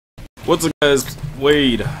What's up, guys?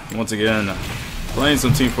 Wade, once again, playing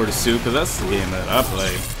some Team 42, because that's the game that I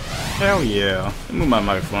play. Hell yeah. Let me move my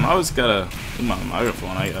microphone. I always gotta move my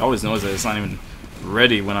microphone. I always notice that it's not even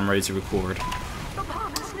ready when I'm ready to record.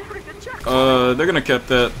 They're gonna keep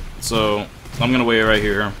that, so I'm gonna wait right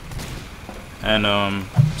here and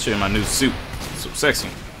show you my new suit. So sexy.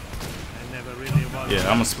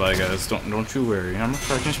 Yeah, I'm a spy, guys. Don't you worry. I'm a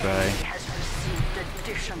fucking spy.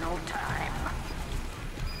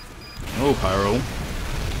 Oh, Pyro.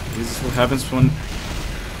 This is what happens when...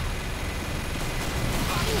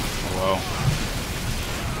 Oh, wow.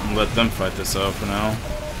 I'm gonna let them fight this out for now.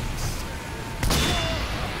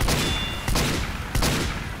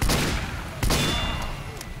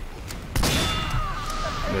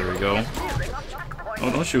 There we go.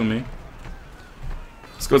 Oh, don't shoot me.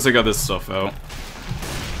 Let's go take out this stuff out.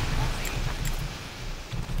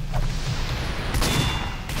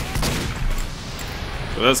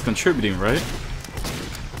 So that's contributing, right?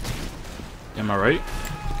 Am I right?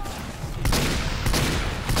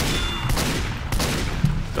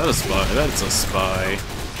 That a spy. That's a spy.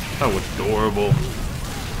 How adorable.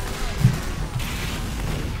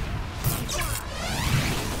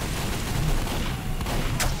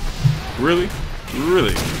 Really?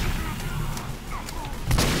 Really?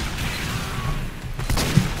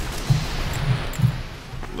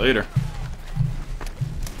 Later.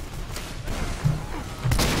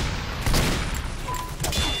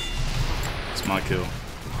 It's my kill.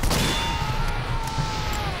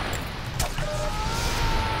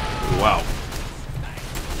 Wow.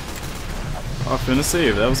 I finna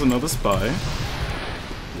save. That was another spy.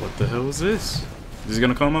 What the hell is this? Is he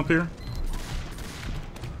gonna come up here?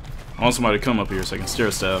 I want somebody to come up here so I can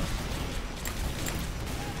stair stab.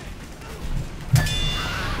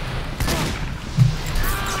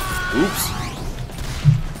 Oops.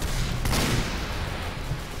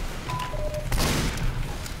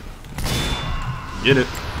 Get it.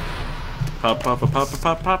 Pop, pop, pop, pop,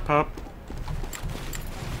 pop, pop, pop.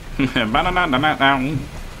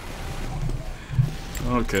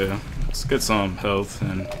 Okay, let's get some health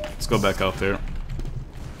and let's go back out there.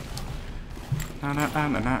 That's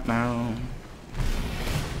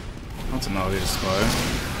an obvious spy.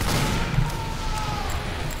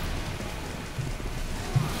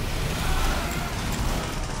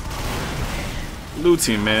 Blue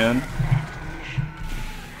team, man.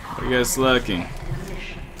 What are you guys lacking?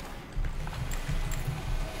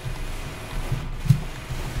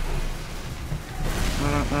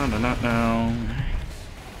 No.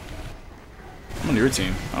 I'm on your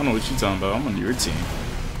team. I don't know what you're talking about. I'm on your team.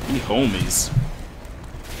 We homies.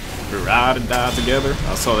 We ride and die together.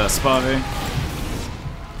 I saw that spy.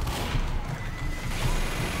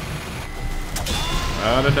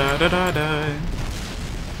 Ride and die, die, die, die.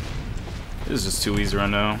 This is just too easy right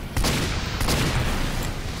now.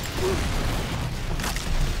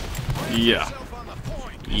 Yeah.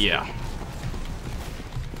 Yeah.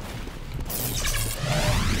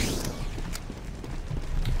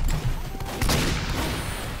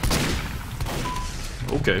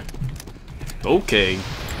 Okay. Okay.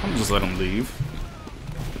 I'm just let him leave.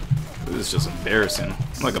 This is just embarrassing.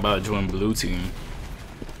 I'm like about to join blue team.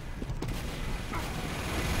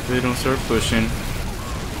 They don't start pushing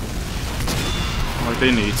like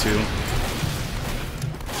they need to.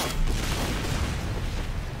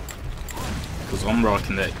 Because I'm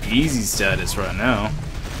rocking that easy status right now.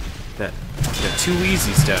 That too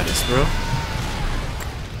easy status, bro.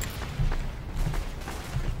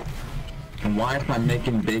 And why is my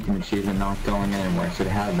making bacon achievement not going anywhere? I should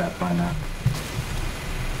have that by now.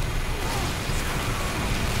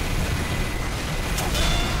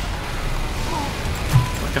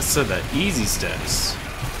 Like I said, that easy status.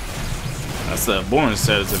 That's that boring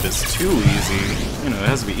status if it's too easy. You know, it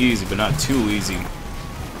has to be easy, but not too easy.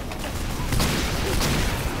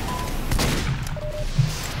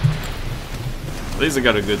 At least I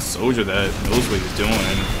got a good soldier that knows what he's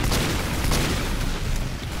doing.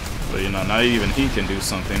 But you know, not even he can do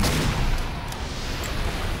something.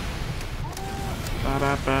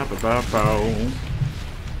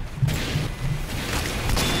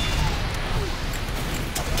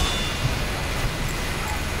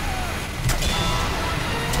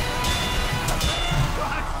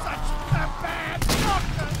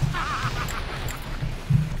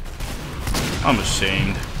 I'm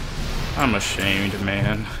ashamed. I'm ashamed,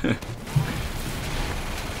 man.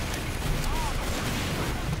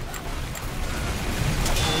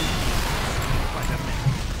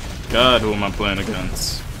 God, who am I playing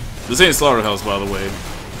against? This ain't Slaughterhouse, by the way.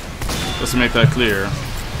 Let's make that clear.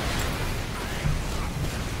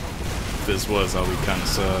 If this was, I'll be kind of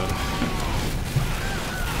sad.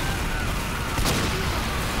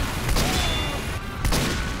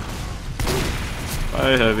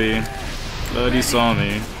 Hi, Heavy. Glad he saw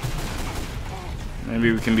me.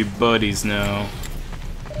 Maybe we can be buddies now.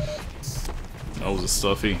 That was a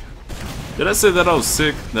stuffy. Did I say that I was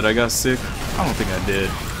sick? That I got sick? I don't think I did.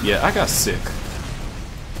 Yeah, I got sick.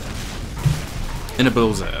 In a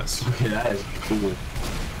Bill's ass. Okay, that is cool.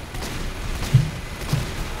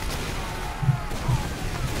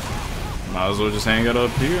 Might as well just hang it up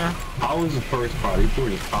here. How was the first part? These were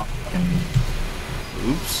just talking.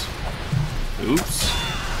 Oops. Oops.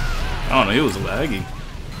 I don't know, he was laggy.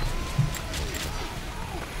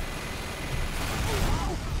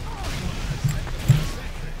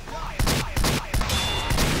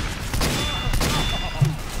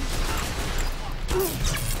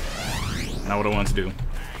 Not what I want to do.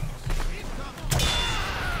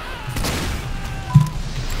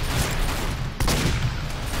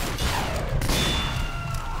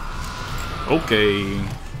 Okay.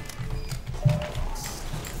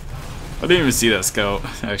 I didn't even see that scout,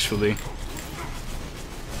 actually.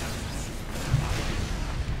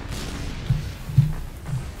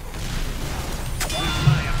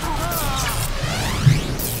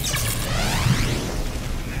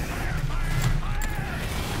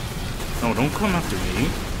 No, don't come after me.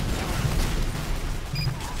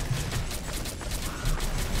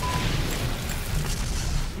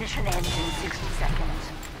 Mission ends in 60 seconds.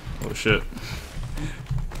 Oh shit.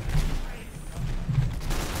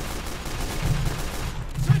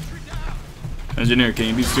 Engineer, can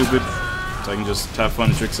you be stupid? So I can just have fun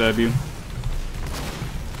and trick stab you?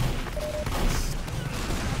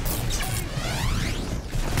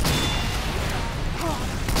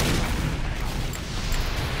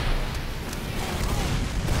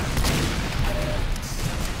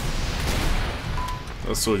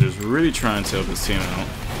 That soldier's really trying to help his team out.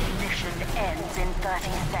 Mission ends in 30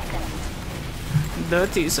 seconds.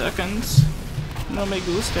 30 seconds. No me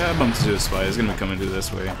gusta. I bumped into a spy. He's gonna be coming through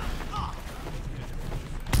this way.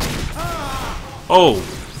 Oh!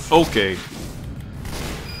 Okay.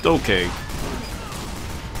 Okay.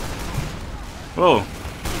 Whoa.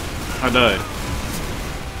 I died.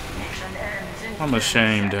 Mission ends in I'm 10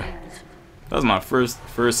 ashamed. seconds. That was my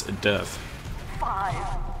first death. 5,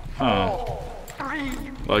 Huh. 3,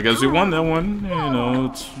 Well, I guess we won that one. You know,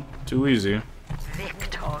 it's too easy.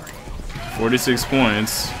 victory. 46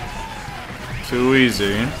 points. Too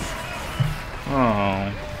easy.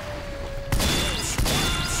 Oh.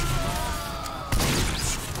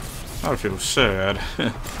 I feel sad.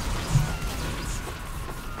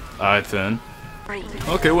 Alright then. 3,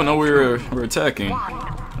 Okay, well now we're attacking.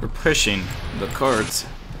 We're pushing the carts.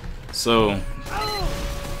 So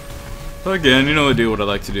again, you know I do what I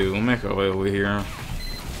like to do. We'll make our way over here.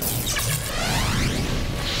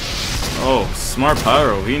 Oh, smart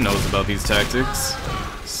Pyro, he knows about these tactics.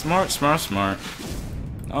 Smart, smart, smart.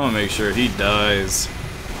 I wanna make sure he dies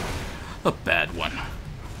a bad one.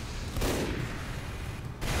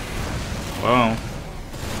 Wow.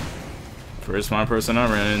 First smart person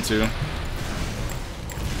I ran into.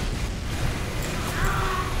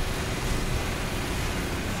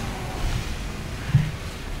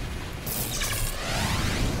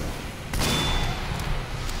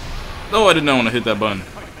 Oh, I did not want to hit that button.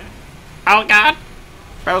 Oh god!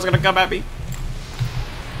 Bro's gonna come at me.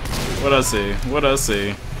 What'd I say? What'd I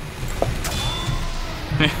say?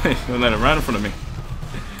 Let him right in front of me.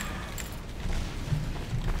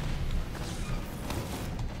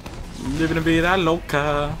 Living a vida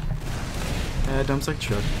loca. That dumps like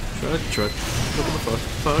truck. Truck. Look at the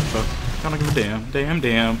fuck. Don't give a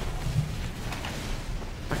damn.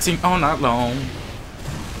 Vaccine all night long.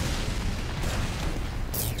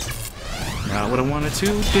 Not what I wanted to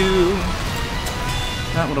do.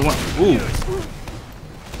 Not what I want. Ooh.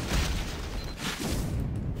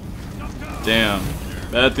 Damn.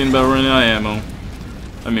 Bad thing about running out of ammo.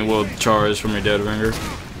 I mean, well, charge from your dead ringer.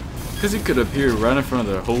 Because he could appear right in front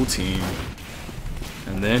of the whole team.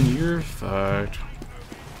 And then you're fucked.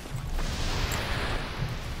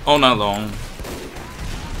 All night long.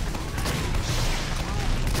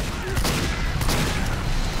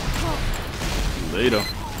 Later.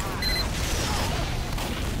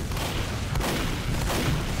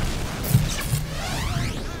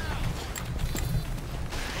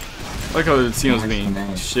 I like how the team was being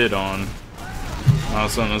shit on. All of a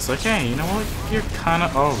sudden it's like, hey, you know what? You're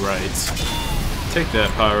kinda alright. Take that,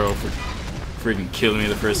 Pyro, for freaking killing me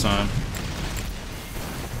the first time.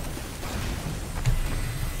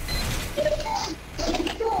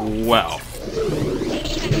 Wow.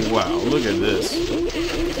 Wow, look at this.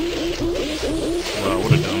 Wow,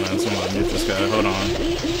 what a dumbass. I'm gonna mute this guy. Hold on.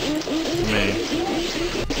 Me.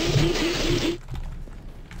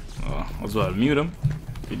 Oh, I was about to mute him.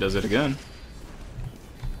 If he does it again.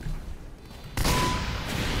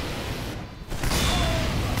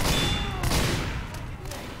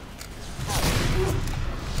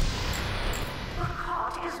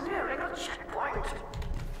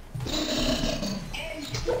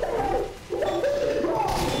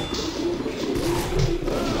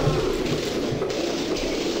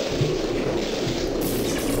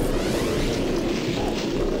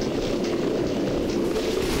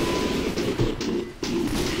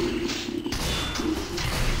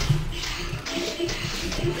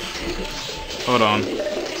 Hold on.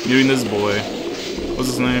 Muting this boy. What's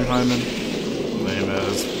his name, Hyman? Name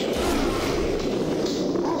as.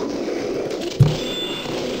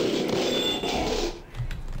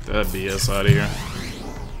 That BS out of here.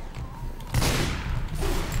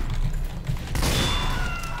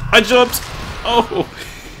 I jumped! Oh!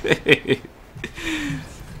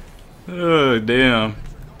 Oh, damn.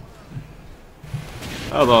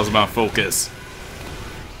 I lost my focus.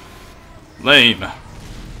 Lame.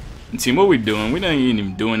 And team, what we doing? We ain't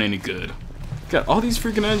even doing any good. Got all these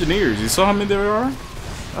freaking engineers. You saw how many there are?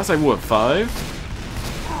 That's like, what, 5?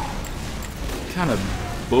 What kind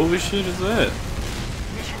of bullshit is that?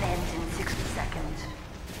 Mission ends in 60 seconds.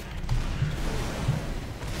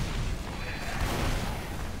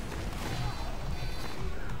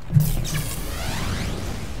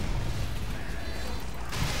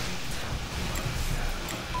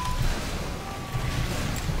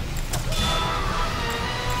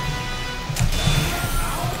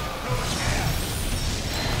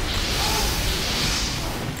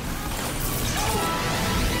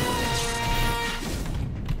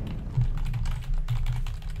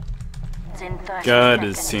 In 30 God,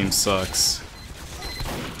 this seconds. team sucks.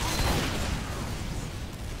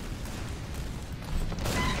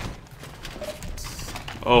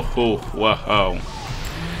 Oh, wow.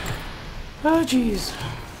 Oh, jeez.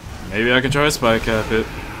 Maybe I can try a spike cap it.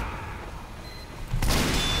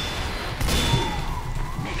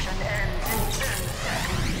 Mission ends in 10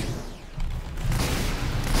 seconds.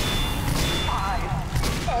 5,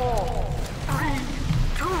 4, 3,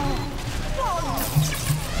 2, 1.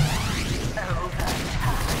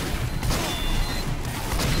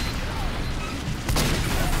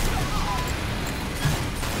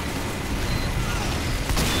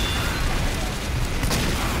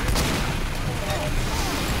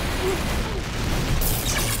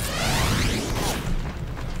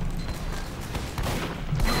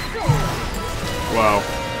 Wow.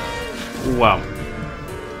 Wow.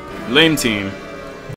 Lame team.